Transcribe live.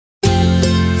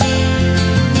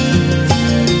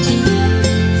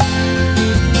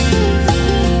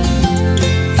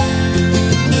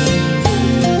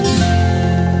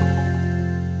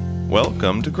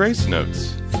to Grace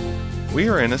Notes. We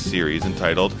are in a series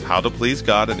entitled How to Please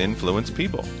God and Influence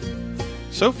People.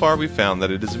 So far we've found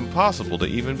that it is impossible to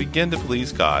even begin to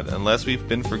please God unless we've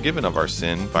been forgiven of our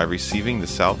sin by receiving the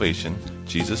salvation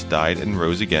Jesus died and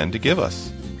rose again to give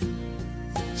us.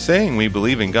 Saying we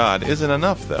believe in God isn't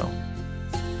enough, though.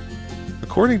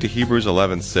 According to Hebrews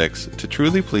 11:6, to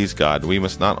truly please God, we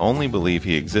must not only believe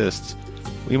He exists,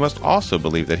 we must also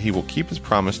believe that He will keep His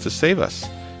promise to save us,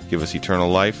 give us eternal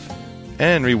life,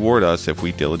 and reward us if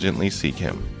we diligently seek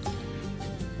Him.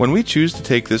 When we choose to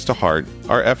take this to heart,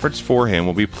 our efforts for Him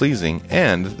will be pleasing,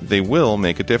 and they will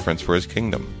make a difference for His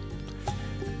kingdom.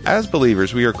 As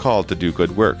believers, we are called to do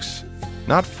good works,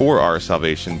 not for our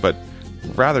salvation, but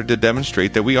rather to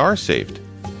demonstrate that we are saved.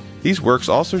 These works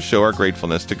also show our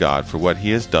gratefulness to God for what He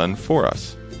has done for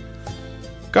us.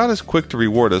 God is quick to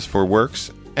reward us for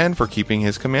works and for keeping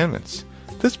His commandments.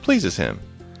 This pleases Him.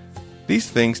 These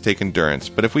things take endurance,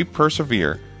 but if we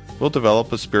persevere, we'll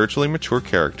develop a spiritually mature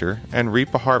character and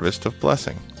reap a harvest of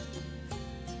blessing.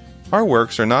 Our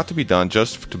works are not to be done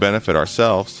just to benefit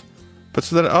ourselves, but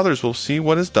so that others will see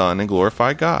what is done and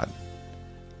glorify God.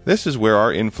 This is where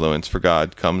our influence for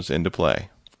God comes into play.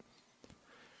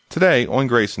 Today, on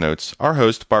Grace Notes, our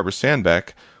host, Barbara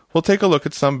Sandbeck, will take a look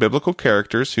at some biblical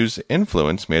characters whose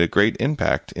influence made a great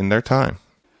impact in their time.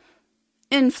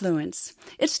 Influence.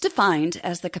 It's defined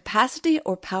as the capacity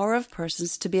or power of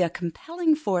persons to be a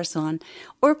compelling force on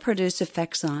or produce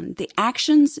effects on the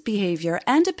actions, behavior,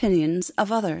 and opinions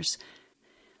of others.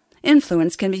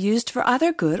 Influence can be used for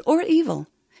either good or evil.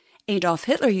 Adolf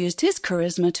Hitler used his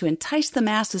charisma to entice the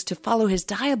masses to follow his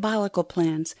diabolical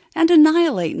plans and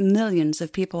annihilate millions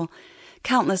of people.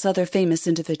 Countless other famous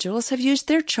individuals have used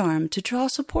their charm to draw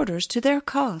supporters to their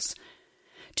cause.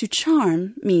 To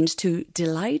charm means to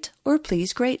delight or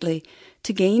please greatly,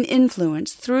 to gain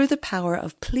influence through the power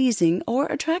of pleasing or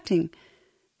attracting.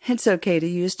 It's okay to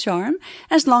use charm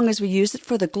as long as we use it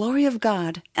for the glory of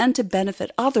God and to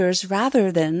benefit others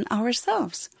rather than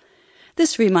ourselves.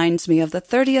 This reminds me of the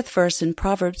 30th verse in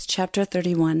Proverbs chapter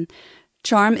 31.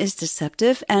 Charm is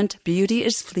deceptive and beauty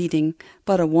is fleeting,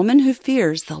 but a woman who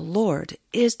fears the Lord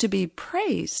is to be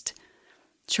praised.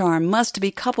 Charm must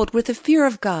be coupled with the fear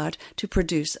of God to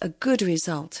produce a good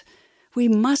result. We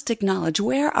must acknowledge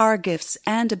where our gifts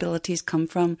and abilities come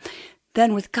from.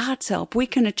 Then with God's help, we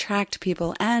can attract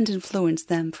people and influence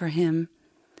them for Him.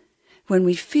 When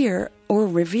we fear or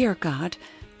revere God,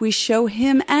 we show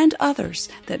Him and others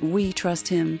that we trust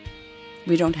Him.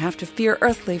 We don't have to fear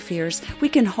earthly fears. We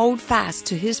can hold fast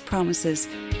to His promises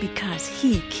because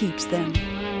He keeps them.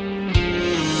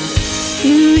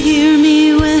 You hear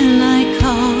me when I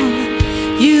call.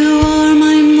 You are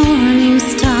my morning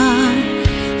star.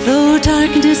 Though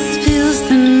darkness fills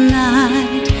the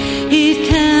night, it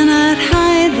cannot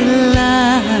hide the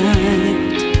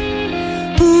light.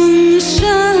 Whom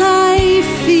shall I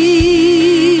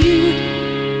fear?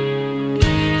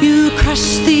 You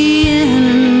crush the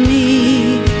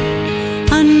enemy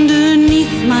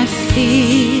underneath my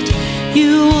feet.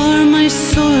 You are my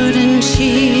sword and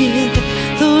shield.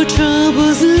 Though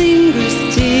troubles linger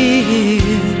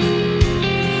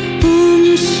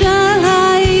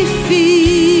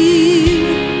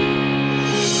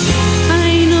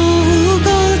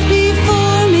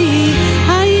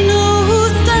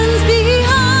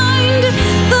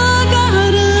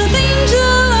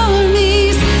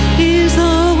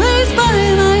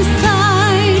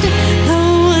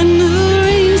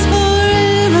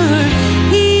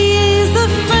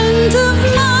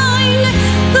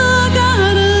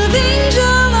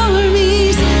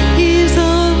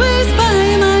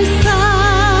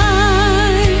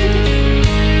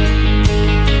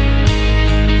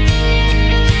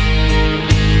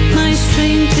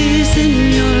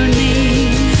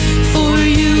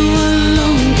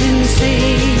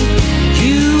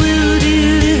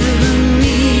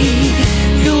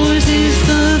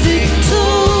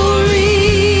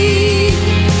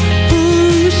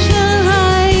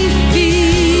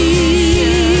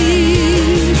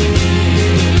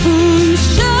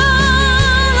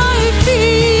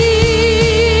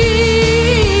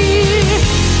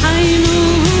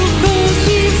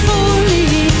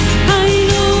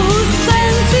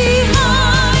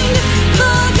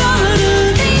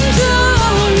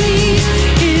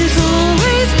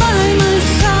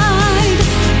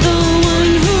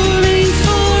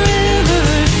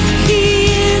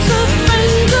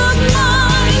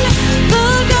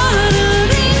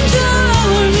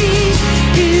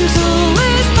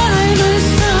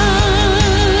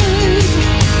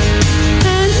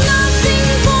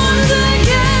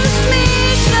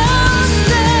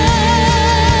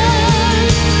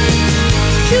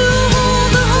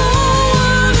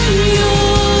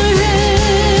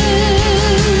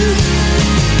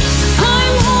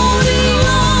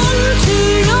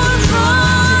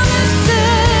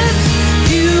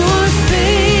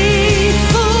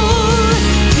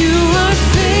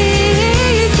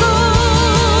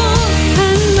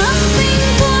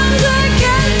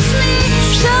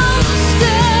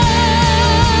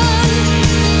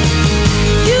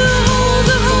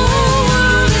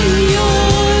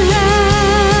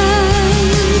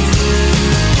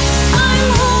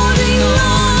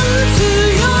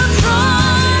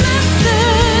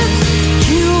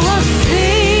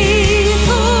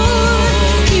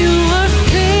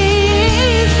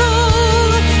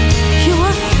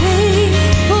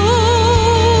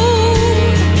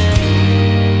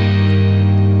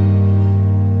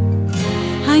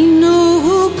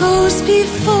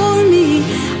before me.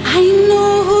 I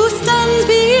know who stands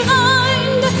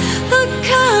behind. The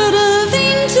God of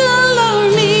angel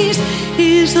armies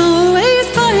is always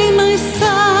by my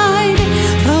side.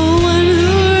 The one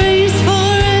who reigns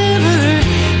forever,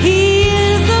 he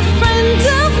is a friend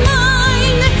of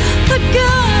mine. The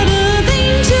God of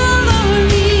angel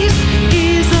armies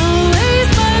is always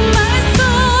by my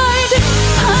side.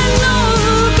 I know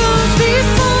who goes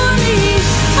before me.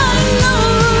 I know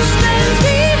who stands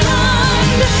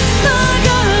behind. The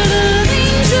God of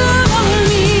angel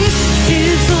armies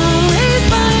is always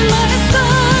by my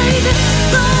side.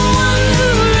 The one who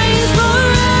reigns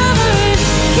forever,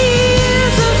 he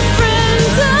is a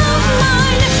friend of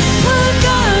mine. The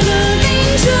God of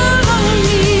angel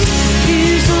armies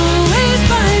is always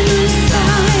by my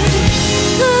side.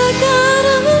 The God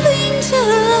of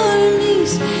angel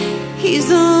armies, he's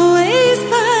always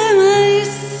by my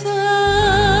side.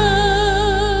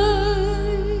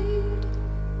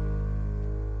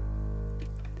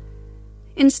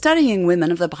 In studying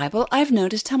women of the Bible, I've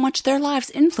noticed how much their lives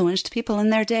influenced people in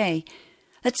their day.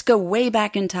 Let's go way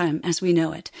back in time, as we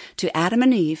know it, to Adam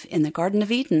and Eve in the Garden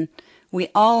of Eden. We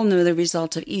all know the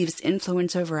result of Eve's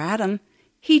influence over Adam.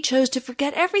 He chose to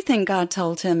forget everything God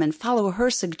told him and follow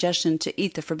her suggestion to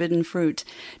eat the forbidden fruit.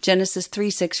 Genesis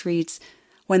 3:6 reads,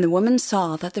 "When the woman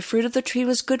saw that the fruit of the tree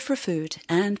was good for food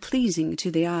and pleasing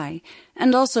to the eye,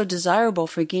 and also desirable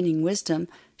for gaining wisdom,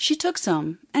 she took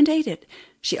some and ate it.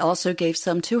 She also gave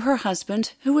some to her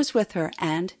husband who was with her,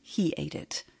 and he ate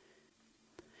it."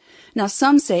 Now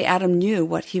some say Adam knew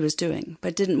what he was doing,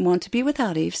 but didn't want to be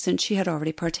without Eve since she had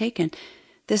already partaken.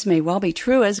 This may well be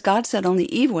true, as God said only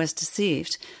Eve was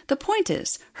deceived. The point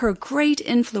is, her great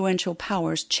influential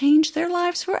powers changed their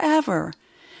lives forever.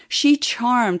 She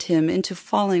charmed him into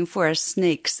falling for a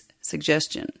snake's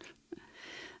suggestion.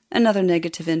 Another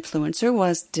negative influencer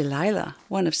was Delilah,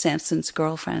 one of Samson's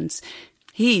girlfriends.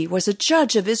 He was a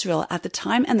judge of Israel at the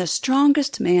time and the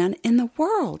strongest man in the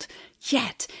world.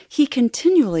 Yet he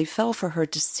continually fell for her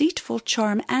deceitful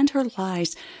charm and her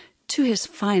lies to his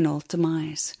final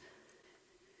demise.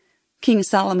 King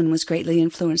Solomon was greatly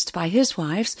influenced by his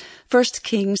wives. 1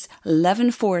 Kings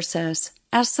 11:4 says,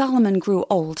 "As Solomon grew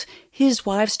old, his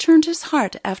wives turned his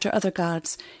heart after other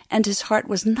gods, and his heart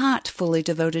was not fully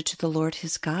devoted to the Lord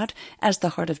his God, as the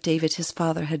heart of David his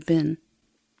father had been."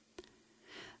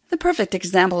 The perfect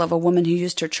example of a woman who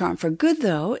used her charm for good,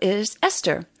 though, is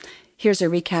Esther. Here's a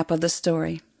recap of the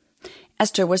story.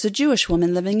 Esther was a Jewish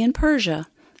woman living in Persia.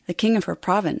 The king of her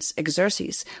province,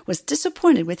 Xerxes, was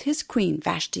disappointed with his queen,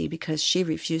 Vashti, because she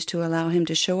refused to allow him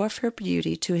to show off her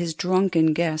beauty to his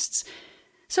drunken guests.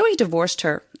 So he divorced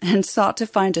her and sought to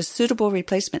find a suitable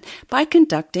replacement by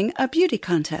conducting a beauty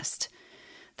contest.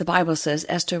 The Bible says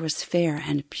Esther was fair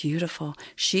and beautiful.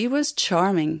 She was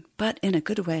charming, but in a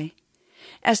good way.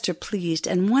 Esther pleased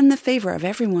and won the favor of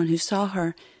everyone who saw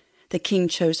her. The king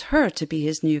chose her to be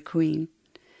his new queen.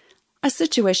 A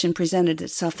situation presented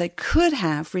itself that could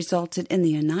have resulted in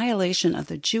the annihilation of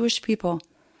the Jewish people.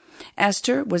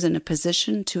 Esther was in a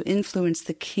position to influence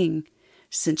the king,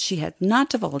 since she had not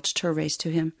divulged her race to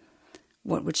him.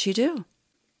 What would she do?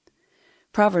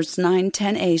 Proverbs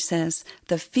 9:10a says,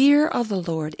 "The fear of the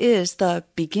Lord is the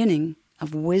beginning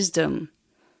of wisdom."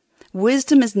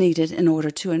 Wisdom is needed in order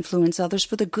to influence others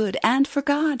for the good and for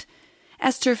God.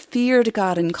 Esther feared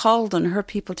God and called on her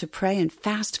people to pray and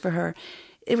fast for her.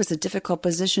 It was a difficult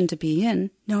position to be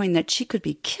in, knowing that she could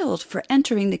be killed for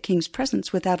entering the king's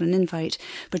presence without an invite,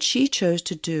 but she chose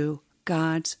to do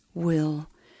God's will.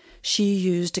 She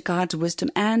used God's wisdom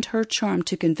and her charm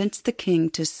to convince the king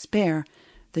to spare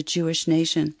the Jewish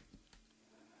nation.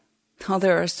 Oh,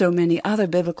 there are so many other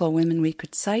biblical women we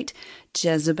could cite: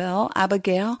 Jezebel,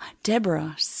 Abigail,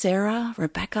 Deborah, Sarah,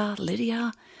 Rebecca,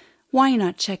 Lydia. Why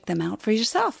not check them out for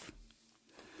yourself?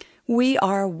 We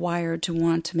are wired to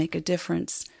want to make a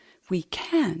difference. We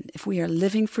can if we are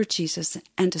living for Jesus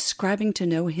and ascribing to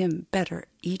know him better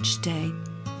each day.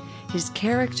 His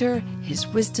character, his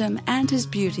wisdom, and his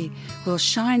beauty will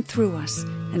shine through us,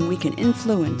 and we can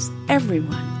influence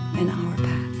everyone in our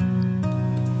path.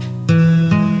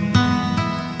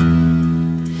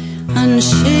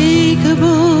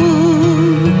 Unshakable,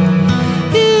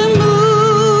 immovable,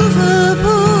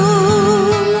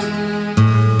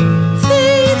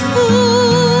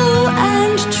 faithful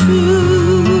and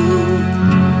true,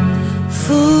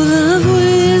 full of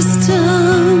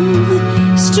wisdom,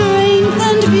 strength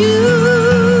and beauty.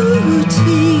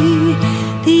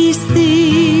 These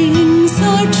things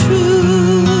are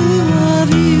true of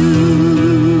you.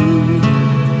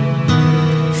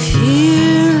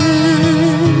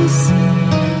 Fearless,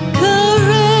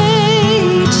 courageous,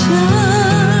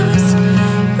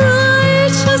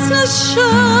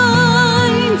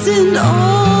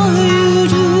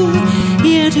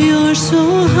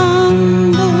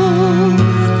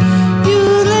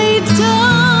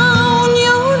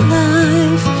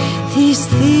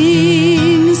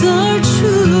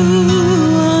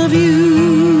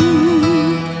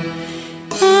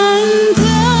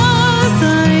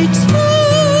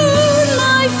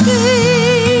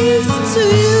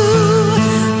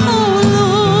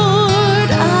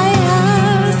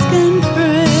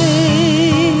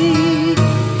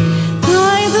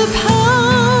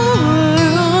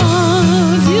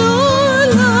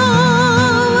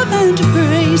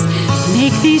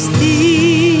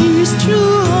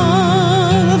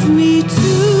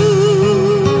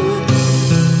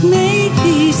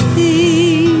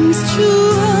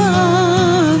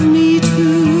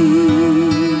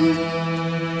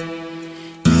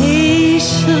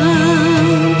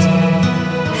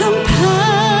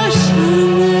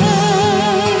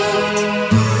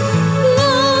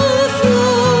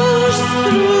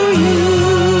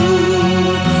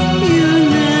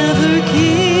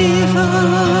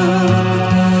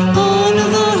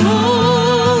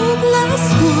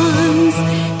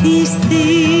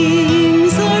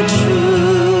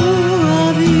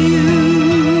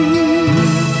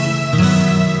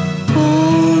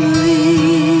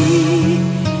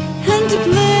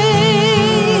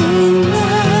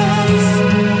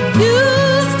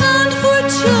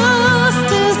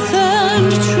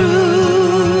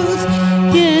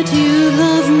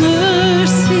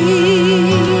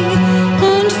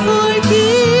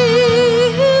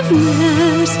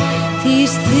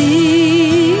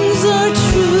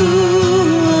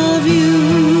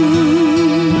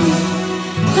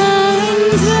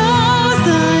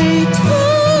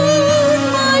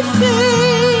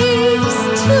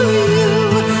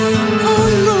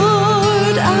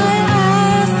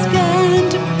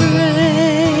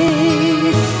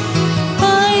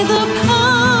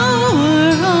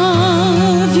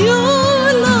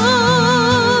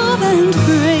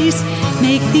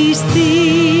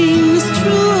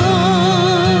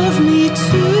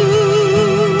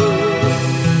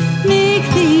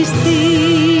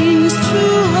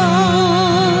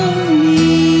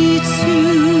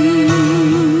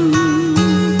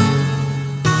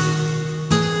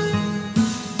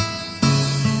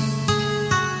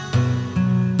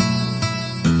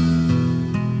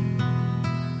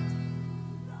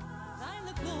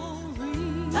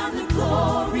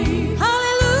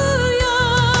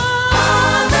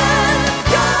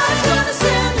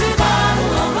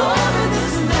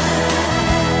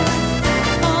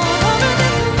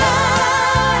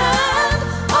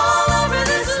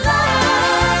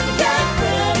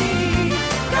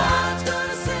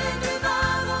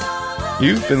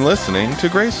 You've been listening to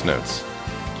Grace Notes.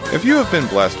 If you have been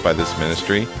blessed by this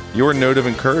ministry, your note of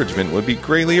encouragement would be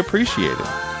greatly appreciated.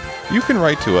 You can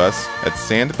write to us at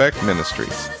Sandbeck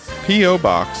Ministries, P.O.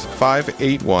 Box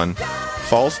 581,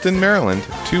 Fallston, Maryland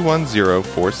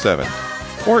 21047,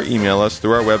 or email us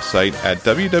through our website at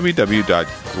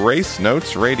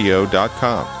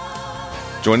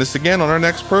www.gracenotesradio.com. Join us again on our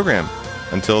next program.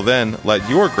 Until then, let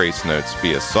your Grace Notes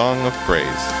be a song of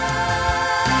praise.